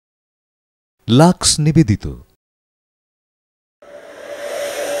Lux নিবেদিত।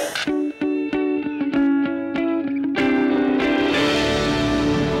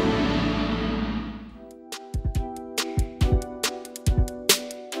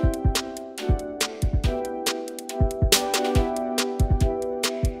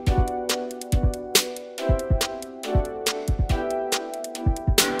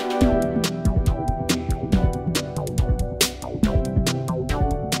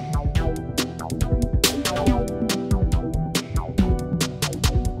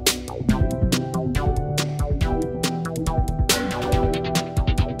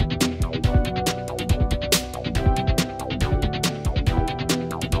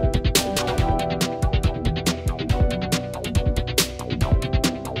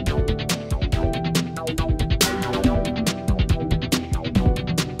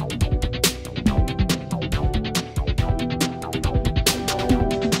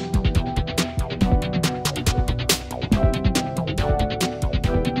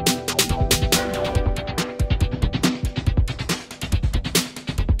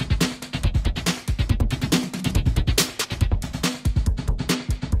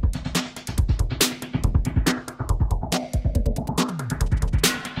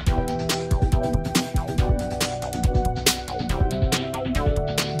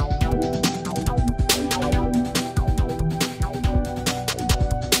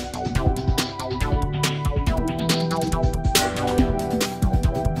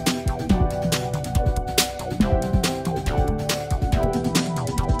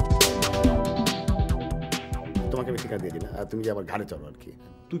 তুমি যে আমার ঘাড়ে চলো আর কি।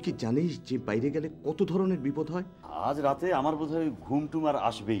 তুই কি জানিস যে বাইরে গেলে কত ধরনের বিপদ হয়? আজ রাতে আমার বোধহয় ঘুম টুম আর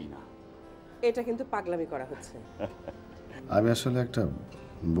আসবেই না। এটা কিন্তু পাগলামি করা হচ্ছে। আমি আসলে একটা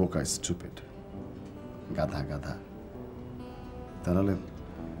বোকা, স্টুপিড, গাধা গাধা। তাহলে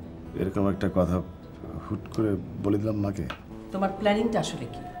এরকম একটা কথা হুট করে বলে দিলাম মাকে। তোমার প্ল্যানিংটা আসলে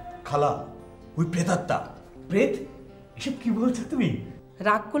কি? খালা, ওই প্রেতাত্মা, প্রেত, এসব কি বলছো তুমি?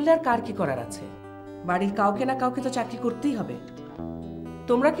 রাগ করলে আর কার কি করার আছে? বাড়ির কাউকে না কাউকে তো চাকরি করতেই হবে।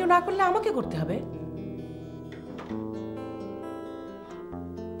 তোমরা কেউ না করলে আমাকে করতে হবে।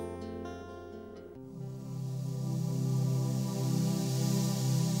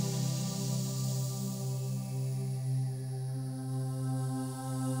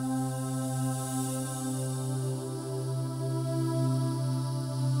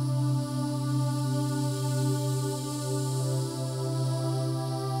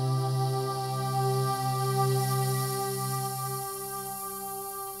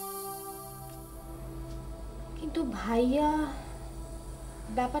 কিন্তু ভাইয়া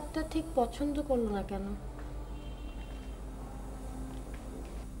ব্যাপারটা ঠিক পছন্দ করলো না কেন?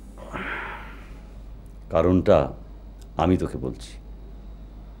 কারণটা আমি তোকে বলছি।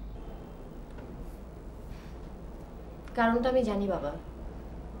 কারণটা আমি জানি বাবা,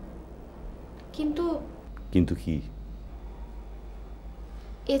 কিন্তু কিন্তু কি?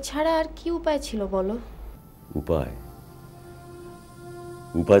 এছাড়া আর কি উপায় ছিল বলো? উপায়?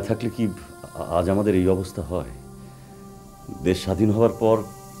 উপায় থাকলে কি আজ আমাদের এই অবস্থা হয়? দেশ স্বাধীন হওয়ার পর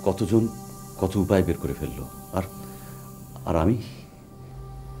কতজন কত উপায় বের করে ফেললো, আর আর আমি?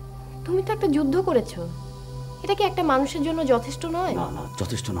 তুমি তো একটা যুদ্ধ করেছো, এটা কি একটা মানুষের জন্য যথেষ্ট নয়? না না,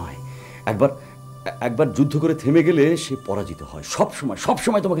 যথেষ্ট নয়। একবার যুদ্ধ করে থেমে গেলে সে পরাজিত হয়। সব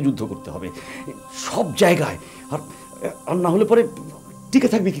সময় তোমাকে যুদ্ধ করতে হবে, সব জায়গায়। আর না হলে পরে টিকে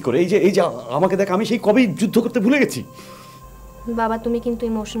থাকবে কি করে? এই যে আমাকে দেখ, আমি সেই কবেই যুদ্ধ করতে ভুলে গেছি। বাবা, তুমি কিন্তু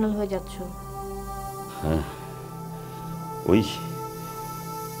ইমোশনাল হয়ে যাচ্ছ। হ্যাঁ,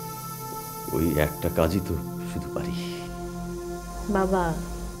 ওই একটা কাজই তো শুধু পারি। বাবা,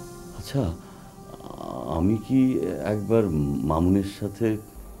 আচ্ছা, আমি কি একবার মামুনের সাথে?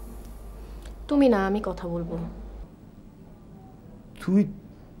 তুমি না, আমি কথা বলবো।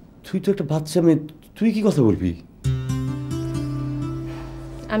 তুই তো একটা বাচ্চা মেয়ে, তুই কি কথা বলবি?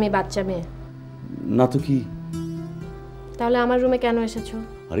 আমি বাচ্চা মেয়ে না তো কি? তাহলে আমার রুমে কেন এসেছো?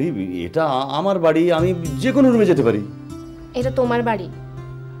 আরে এটা আমার বাড়ি, আমি যে কোনো রুমে যেতে পারি। এটা তোমার বাড়ি?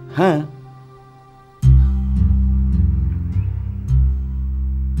 হ্যাঁ।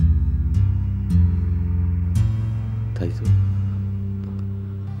 তাই তো।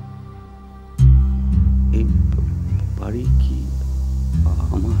 এই বাড়ি কি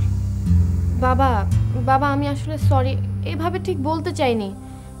আমার? বাবা, আমি আসলে সরি, এভাবে ঠিক বলতে চাইনি।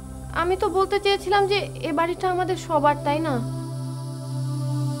 আমি তো বলতে চেয়েছিলাম যে এ বাড়িটা আমাদের সবার, তাই না?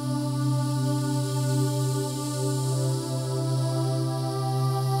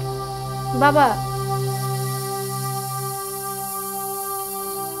 বাবা,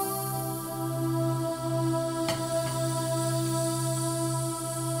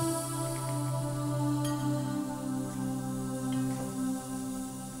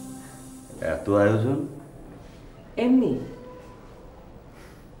 এত আয়োজন? এমনি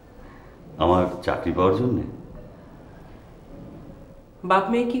আমার চাকরি পাওয়ার জন্য? বাপ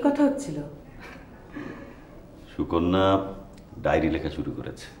মেয়ে কি কথা হচ্ছিল? সুকন্যা ডায়েরি লেখা শুরু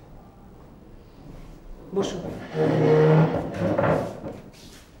করেছে। বসো।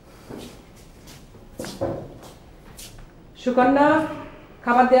 সুকন্যা,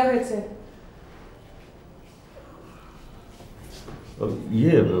 খাবার দেয়া হয়েছে।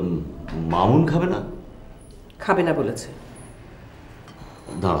 ইয়ে, মামুন খাবে না? খাবে না বলেছে।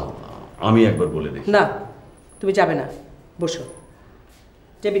 দাঁড়াও, আমি একবার বলে দেখি। না, তুমি যাবে না, বসো।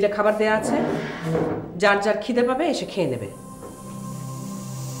 টেবিলে খাবার দেয়া আছে, যার যার খিদে পাবে এসে খেয়ে নেবে।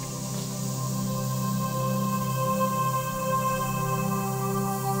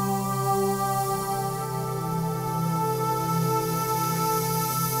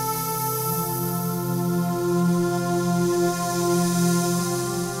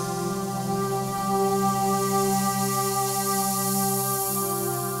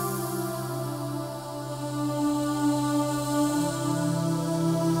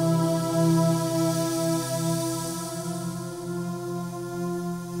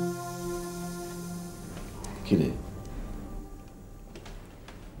 কিরে,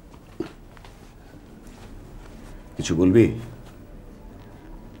 কিছু বলবি?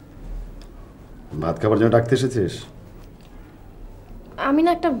 ভাত খাবার জন্য ডাকতে এসেছিস? আমি না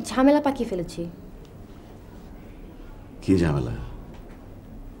একটা ঝামেলা পাকিয়ে ফেলেছি। কি ঝামেলা?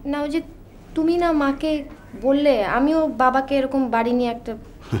 না, ওই যে তুমি না মাকে বললে আমিও বাবাকে এরকম বাড়ি নিয়ে একটা...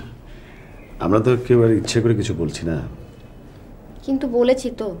 আমরা তো কেউ আর ইচ্ছে করে কিছু বলছি না। কিন্তু বলেছি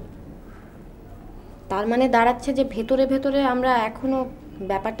তো। তার মানে দাঁড়াচ্ছে যে ভেতরে ভেতরে আমরা এখনো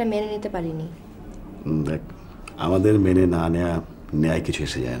ব্যাপারটা মেনে নিতে পারিনি। দেখ, আমাদের মেনে না নেওয়া ন্যায় কিছু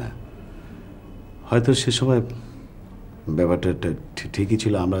এসে যায় না। হয়তো সে সময় ব্যাপারটা ঠিকই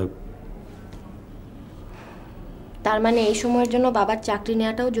ছিল। আমরা... তার মানে এই সময়ের জন্য বাবার চাকরি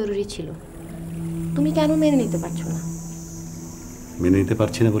নেওয়াটাও জরুরি ছিল। তুমি কেন মেনে নিতে পারছো না? মেনে নিতে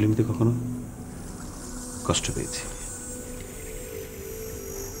পারছি না বলি তো কখনো কষ্ট পেয়েছি।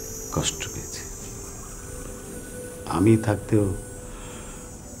 আমি থাকতেও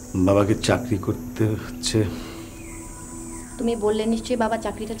বাবাকে চাকরি করতে হচ্ছে। তুমি বললে নিশ্চয়ই বাবা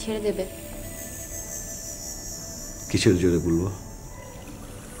চাকরিটা ছেড়ে দেবে। কিসের জোরে বলবো?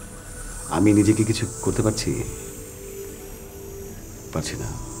 আমি নিজেকে কিছু করতে পারছি না,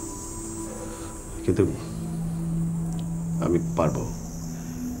 কিন্তু আমি পারবো।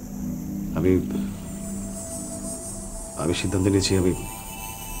 আমি সিদ্ধান্ত নিয়েছি আমি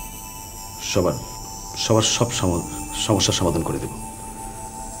সবার সব সমস্যার সমাধান করে দেব।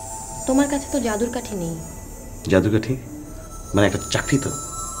 তোমার কাছে তো জাদুর কাঠি নেই। জাদুর কাঠি মানে একটা চাকরি? তো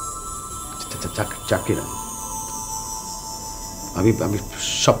চাকরি না, আমি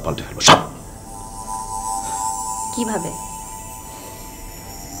সব পাল্টে ফেলবো, সব। কিভাবে?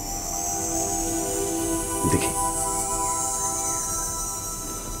 দেখি,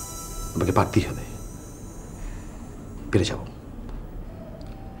 আমাকে পারতেই হবে, পেরে যাব।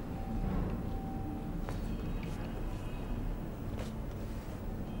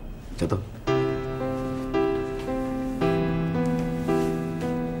 তো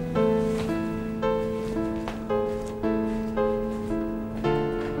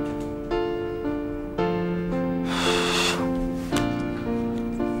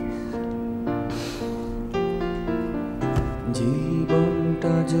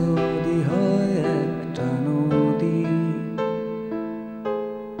জীবনটা যদি হয় একটা নদী,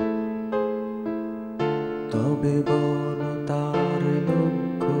 তবে বলো তার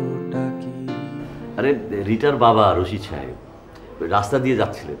লক্ষ্যটা কি? আরে রিটার বাবা রশিদ সাহেব রাস্তা দিয়ে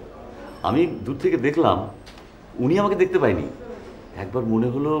যাচ্ছিলেন। আমি দূর থেকে দেখলাম, উনি আমাকে দেখতে পাইনি। একবার মনে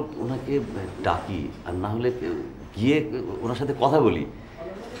হলো ওনাকে ডাকি, আর না হলে গিয়ে ওনার সাথে কথা বলি।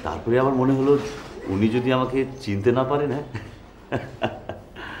 তারপরে আমার মনে হলো উনি যদি আমাকে চিনতে না পারেন। হ্যাঁ,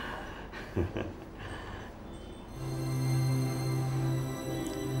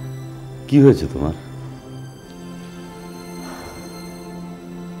 কি হয়েছে তোমার?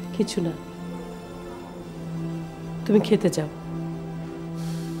 কিছু না, তুমি খেতে যাও।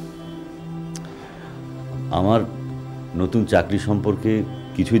 আমার নতুন চাকরি সম্পর্কে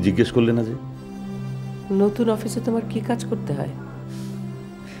কিছুই জিজ্ঞেস করলে না যে? নতুন অফিসে তোমার কি কাজ করতে হয়?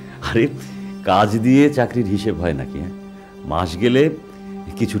 আরে কাজ দিয়ে চাকরির হিসেব হয় নাকি? হ্যাঁ, মাস গেলে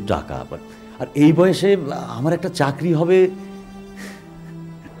কিছু টাকা। আর এই বয়সে আমার একটা চাকরি হবে।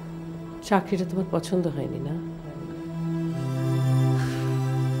 চাকরিটা তোমার পছন্দ হয়নি না?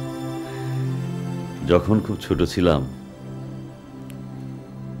 যখন খুব ছোট ছিলাম,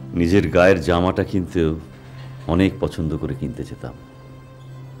 নিজের গায়ের জামাটা কিনতেও অনেক পছন্দ করে কিনতে যেতাম।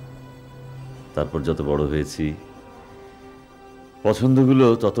 তারপর যত বড় হয়েছি পছন্দগুলো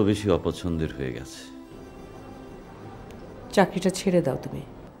তত বেশি অপছন্দের হয়ে গেছে। চাকরিটা ছেড়ে দাও তুমি।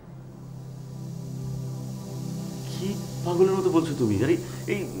 কি পাগলের মতো বলছো তুমি? আরে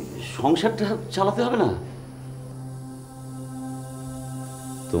এই সংসারটা চালাতে হবে না?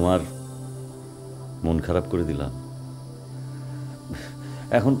 তোমার মন খারাপ করে দিলাম।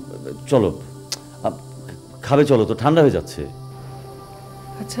 এখন চলো, খাবে চলো, তো ঠান্ডা হয়ে যাচ্ছে।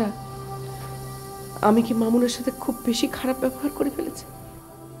 আচ্ছা, আমি কি মামুনের সাথে খুব বেশি খারাপ ব্যবহার করে ফেলেছি?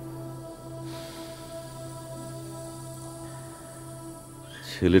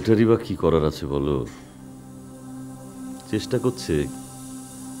 ছেলেটারই বা কি করার আছে বলো? চেষ্টা করছে,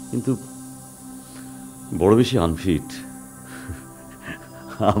 কিন্তু বড় বেশি আনফিট,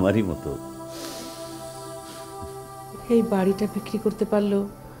 আমারই মতো। এই বাড়িটা বিক্রি করতে পারলেও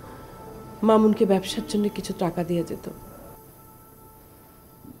মামুনকে ব্যবসার জন্য কিছু টাকা দিয়ে যেত।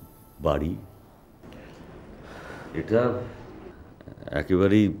 বাড়ি? এটা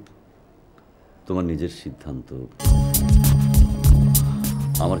একেবারেই তোমার নিজের সিদ্ধান্ত,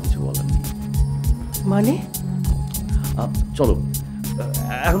 আমার কিছু বলার নেই। মানে? চলো,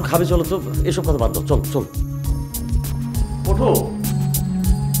 এখন খাবে চলো, তো এসব কথা বাদ দাও, চলো চলো, ওঠো।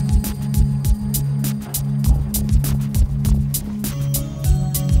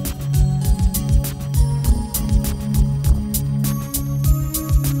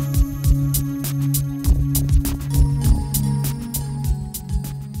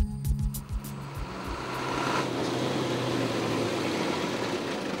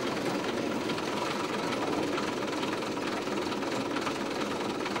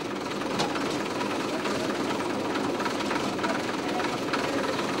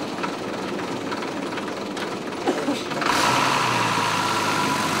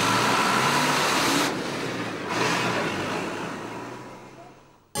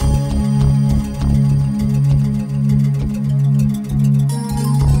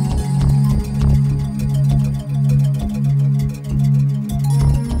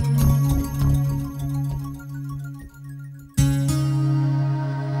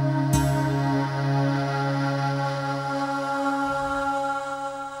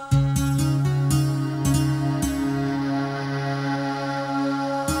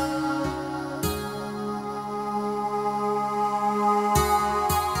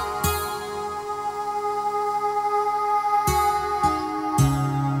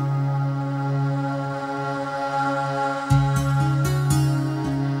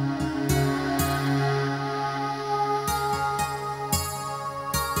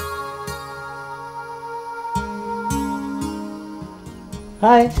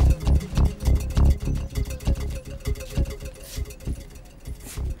 হাই।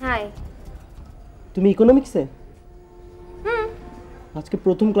 হাই। তুমি ইকোনমিক্সে? আজকে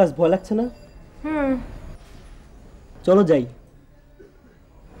প্রথম ক্লাস, ভয় লাগছে না? চলো যাই।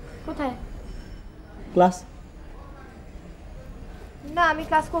 কোথায়? ক্লাস। না, আমি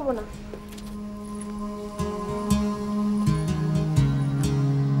ক্লাস করব না।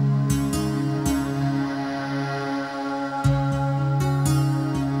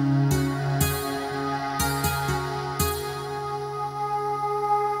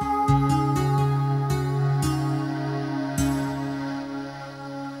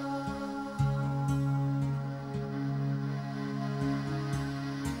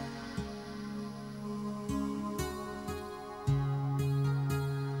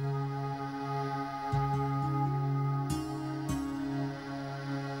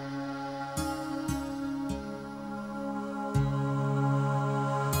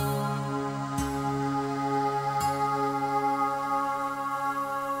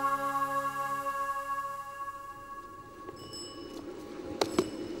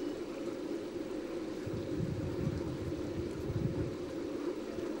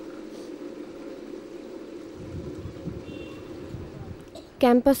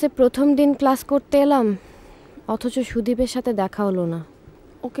 ক্যাম্পাসে প্রথম দিন ক্লাস করতে এলাম, অথচ সুদীপের সাথে দেখা হলো না।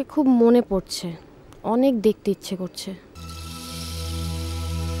 ওকে খুব মনে পড়ছে, অনেক দেখতে ইচ্ছে করছে।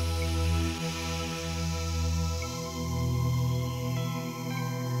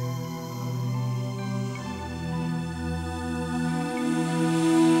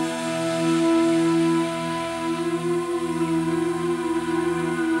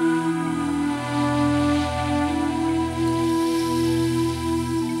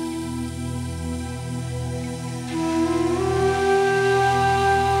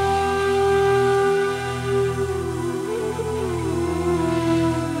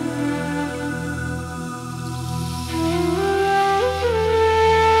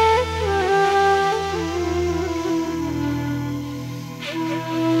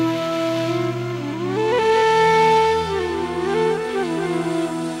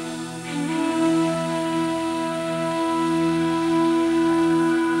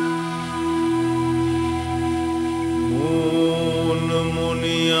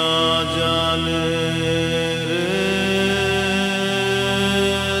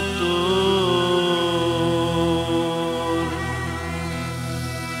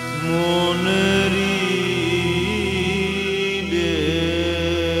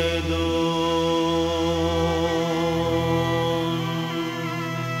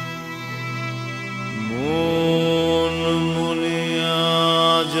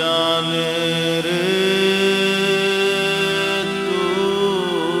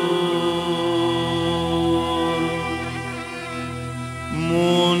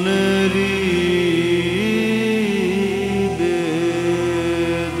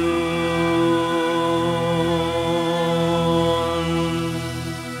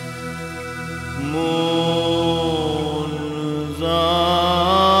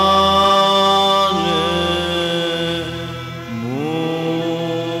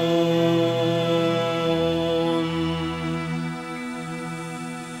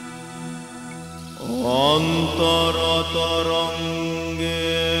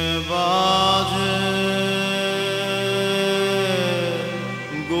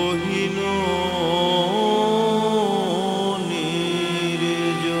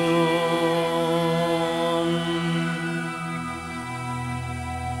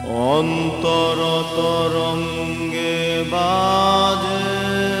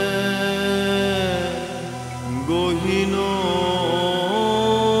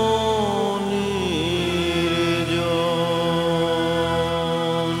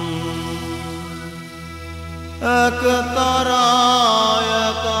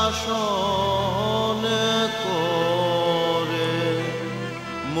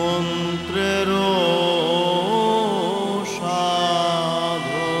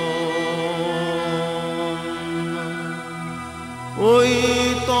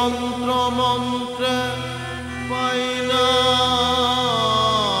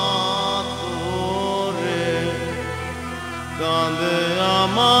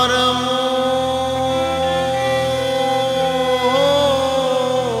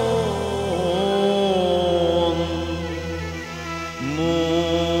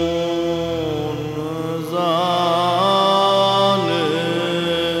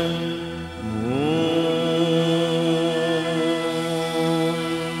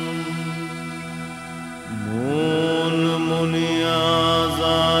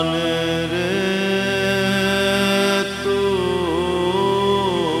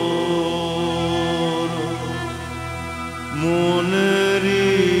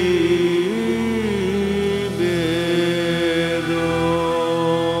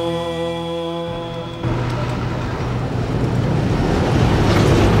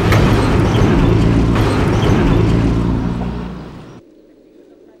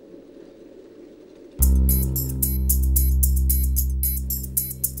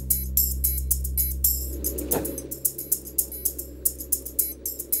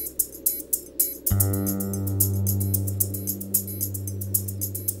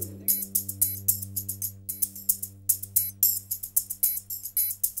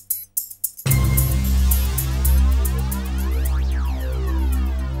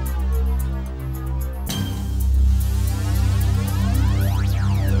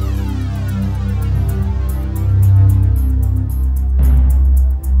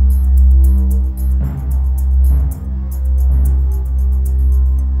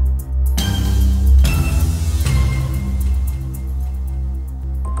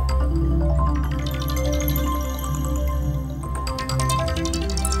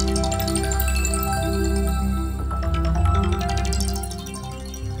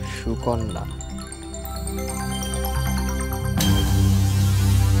 সুকন্যা।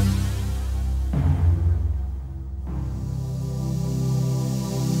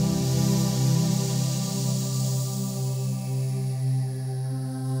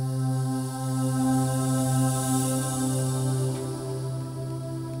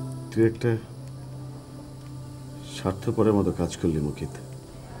 তুই একটা স্বার্থপরের মতো কাজ করলি মুকিত।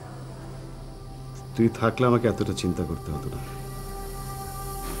 তুই থাকলে আমাকে এতটা চিন্তা করতে হতো না।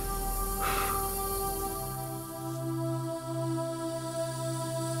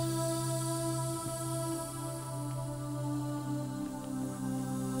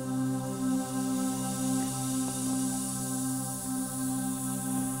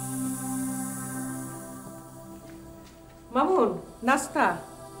 মামুন, নাস্তা।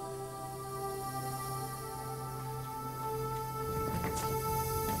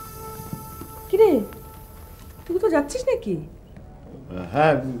 কিরে, তুই তো যাচ্ছিস নাকি?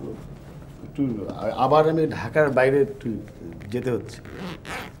 হ্যাঁ, একটু আবার আমি ঢাকার বাইরে একটু যেতে হচ্ছে।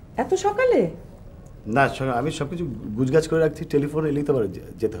 এত সকালে? না, আমি সবকিছু গুছগাছ করে রাখছি, টেলিফোন এলেই তো আবার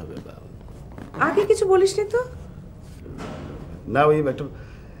যেতে হবে। আগে কিছু বলিসনি তো? না, ওই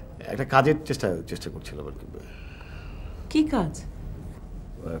একটা কাজের চেষ্টা করছিলাম আর কি। কি কাজ?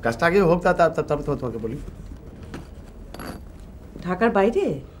 কাজটা আগে হোক, তারপর তোমাকে বলি। ঢাকার বাইরে?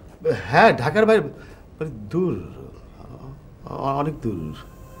 হ্যাঁ, ঢাকার বাইরে, দূর, অনেক দূর।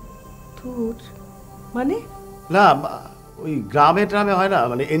 দূর মানে? না, ওই গ্রামে ট্রামে হয় না,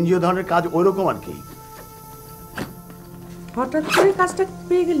 মানে এনজিও ধরনের কাজ, ওইরকম আর কি। হঠাৎ করে কাজটা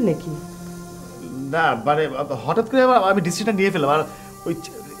পেয়ে গেল নাকি? না মানে হঠাৎ করে আমি ডিসিশনটা নিয়ে ফেললাম। আর ওই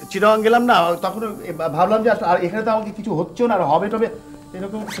চিটাগাং গেলাম না, তখন ভাবলাম যে আর এখানে তো আমাকে কিছু হচ্ছেও না, আর হবে টবে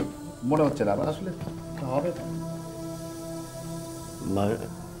এরকম কিছু মনে হচ্ছে না। আসলে হবে মা,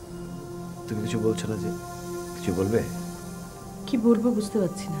 তুমি কিছু বলছো না? যে কিছু বলবে? কি বলবো বুঝতে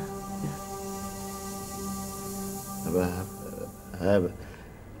পারছি না। হ্যাঁ,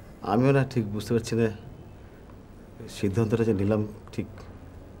 আমিও না ঠিক বুঝতে পারছি না সিদ্ধান্তটা যে নিলাম ঠিক।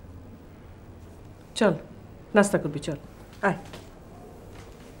 চল নাস্তা করবি, চল আয়।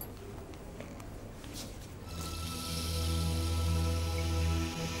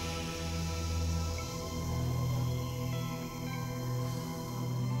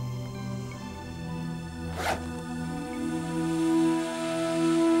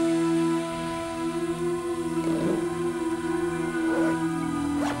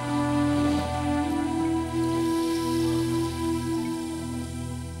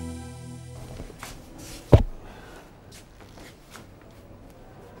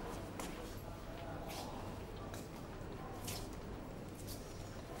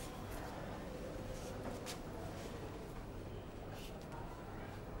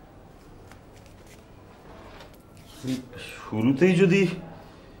 শুরুতেই যদি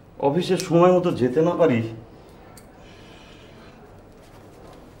অফিসের সময় মতো যেতে না পারি,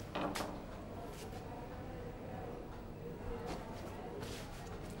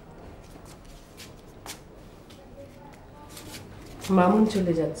 মামুন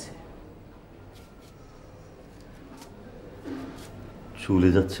চলে যাচ্ছে। চলে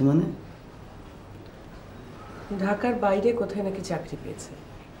যাচ্ছে মানে? ঢাকার বাইরে কোথায় নাকি চাকরি পেয়েছে।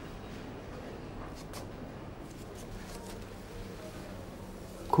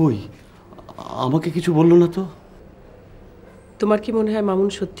 কই, আমাকে কিছু বললো না তো। তোমার কি মনে হয় মামুন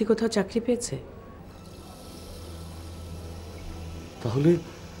সত্যি কোথাও চাকরি পেয়েছে? তাহলে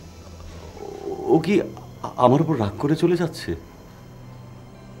ও কি আমার উপর রাগ করে চলে যাচ্ছে?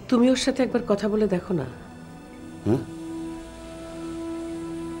 তুমি ওর সাথে একবার কথা বলে দেখো না। হ্যাঁ,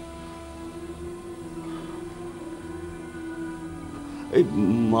 এই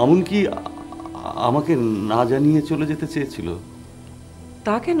মামুন কি আমাকে না জানিয়ে চলে যেতে চেয়েছিল?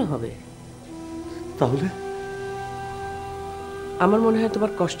 তা কেন হবে? তাহলে আমার মনে হয়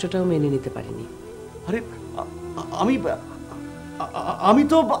তোমার কষ্টটাও মেনে নিতে পারিনি। আরে আমি আমি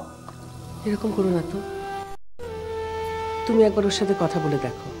তো এরকম করো না তো। তুমি একবার ওর সাথে কথা বলে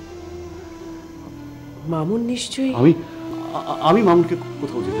দেখো। মামুন নিশ্চয়ই। আমি মামুনকে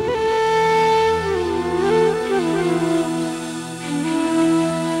কোথাও যেতে দেব